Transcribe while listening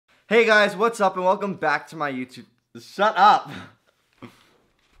Hey guys, what's up and welcome back to my YouTube. Shut up!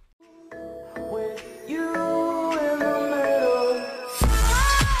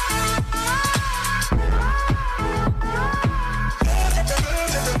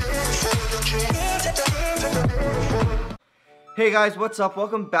 Hey guys, what's up?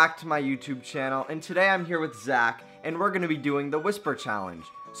 Welcome back to my YouTube channel, and today I'm here with Zach, and we're going to be doing the Whisper Challenge.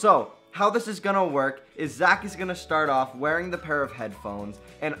 So, how this is going to work is Zach is going to start off wearing the pair of headphones,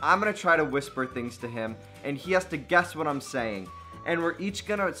 and I'm going to try to whisper things to him, and he has to guess what I'm saying. And we're each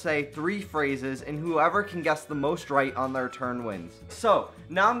going to say 3 phrases, and whoever can guess the most right on their turn wins. So,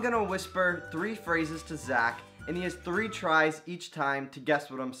 now I'm going to whisper 3 phrases to Zach, and he has 3 tries each time to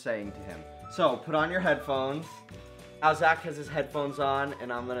guess what I'm saying to him. So, put on your headphones. Now Zach has his headphones on, and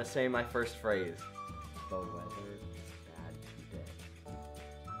I'm gonna say my first phrase. The weather is bad today.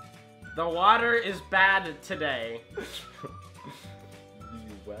 The water is bad today. The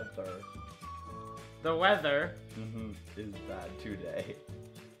weather. The weather is bad today.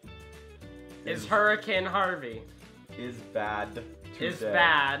 Is Hurricane Harvey. Is bad today. Is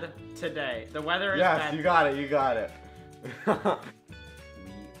bad today. The weather is bad. Yes, you got it, you got it.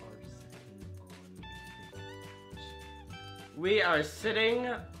 We are sitting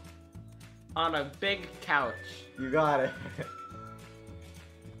on a big couch. You got it.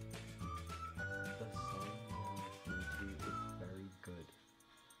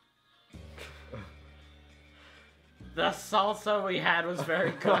 The salsa we had was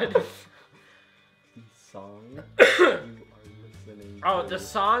very good. The song you are listening to. Oh, the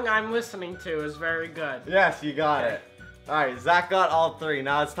song I'm listening to is very good. Yes, you got it. Alright, Zach got all 3.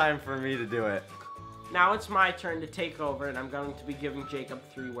 Now it's time for me to do it. Now it's my turn to take over, and I'm going to be giving Jacob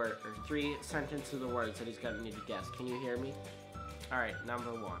 3 sentences of words that he's going to need to guess. Can you hear me? Alright,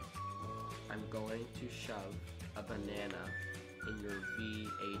 number 1. I'm going to shove a banana in your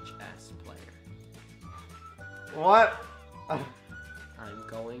VHS player. What? I'm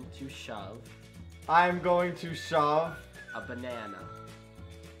going to shove a banana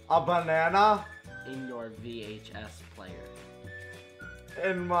in your VHS player.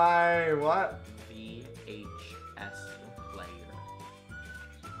 In my what? VHS player.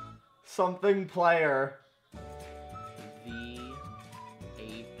 Something player. VHS.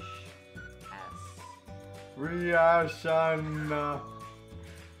 Reaction.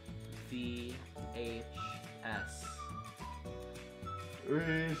 VHS.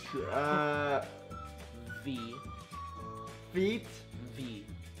 V. Feet. V.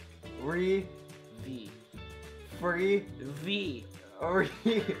 Re. V. Free. V. Re.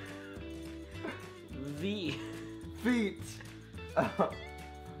 V. Feet.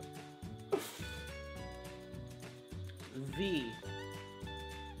 V.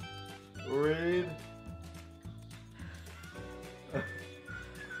 Read.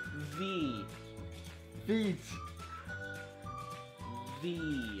 V. Feet.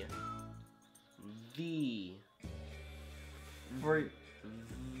 V. V. Free.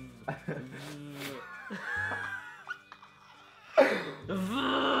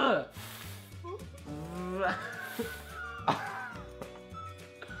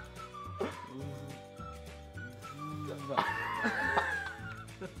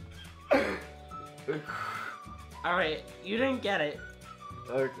 Alright, you didn't get it.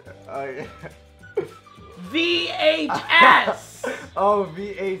 Okay. VHS! Oh,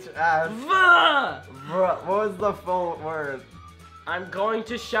 VHS. What was the full word? I'm going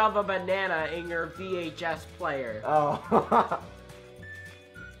to shove a banana in your VHS player. Oh.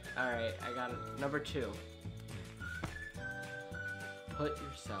 Alright, I got it. Number 2. Put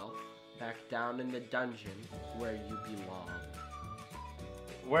yourself back down in the dungeon where you belong.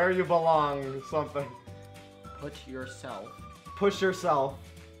 Where you belong, something. Put yourself. Push yourself.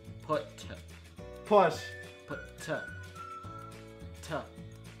 Push. Push.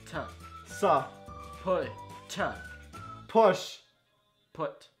 Suh. Push. Push.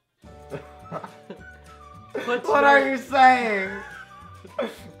 Put. What are you saying?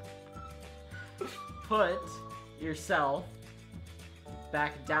 Put yourself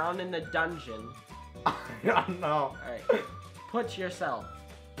back down in the dungeon. I don't know. Alright. Put yourself.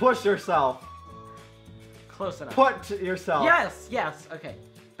 Push yourself. Close enough. Put yourself. Yes, okay.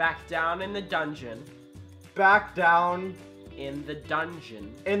 Back down in the dungeon. Back down. In the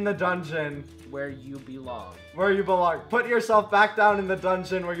dungeon. In the dungeon. Where you belong. Where you belong. Put yourself back down in the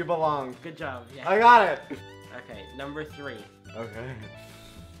dungeon where you belong. Good job, yeah. I got it. Okay, number 3. Okay.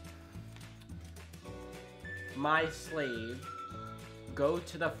 My slave, go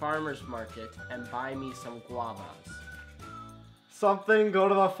to the farmer's market and buy me some guavas. Something, go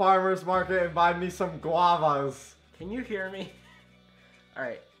to the farmer's market and buy me some guavas. Can you hear me?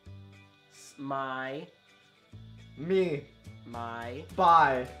 Alright. My. Me. My.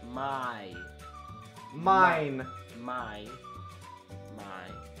 Buy. My. Mine. My.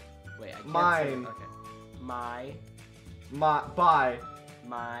 Wait, I can't say Mine. it. Okay. My. Buy.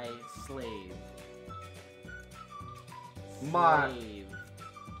 My slave. My. Slave.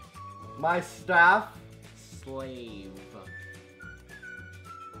 My staff. Slave.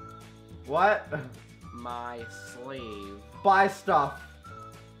 What? My slave. Buy stuff.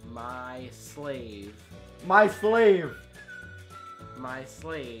 My slave. My slave. My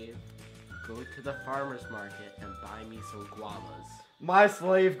slave. Go to the farmer's market and buy me some guavas. My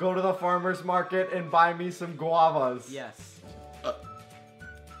slave, go to the farmer's market and buy me some guavas. Yes.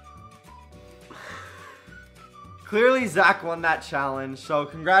 Clearly, Zach won that challenge, so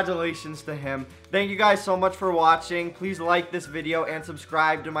congratulations to him. Thank you guys so much for watching. Please like this video and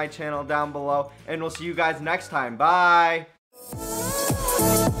subscribe to my channel down below, and we'll see you guys next time. Bye!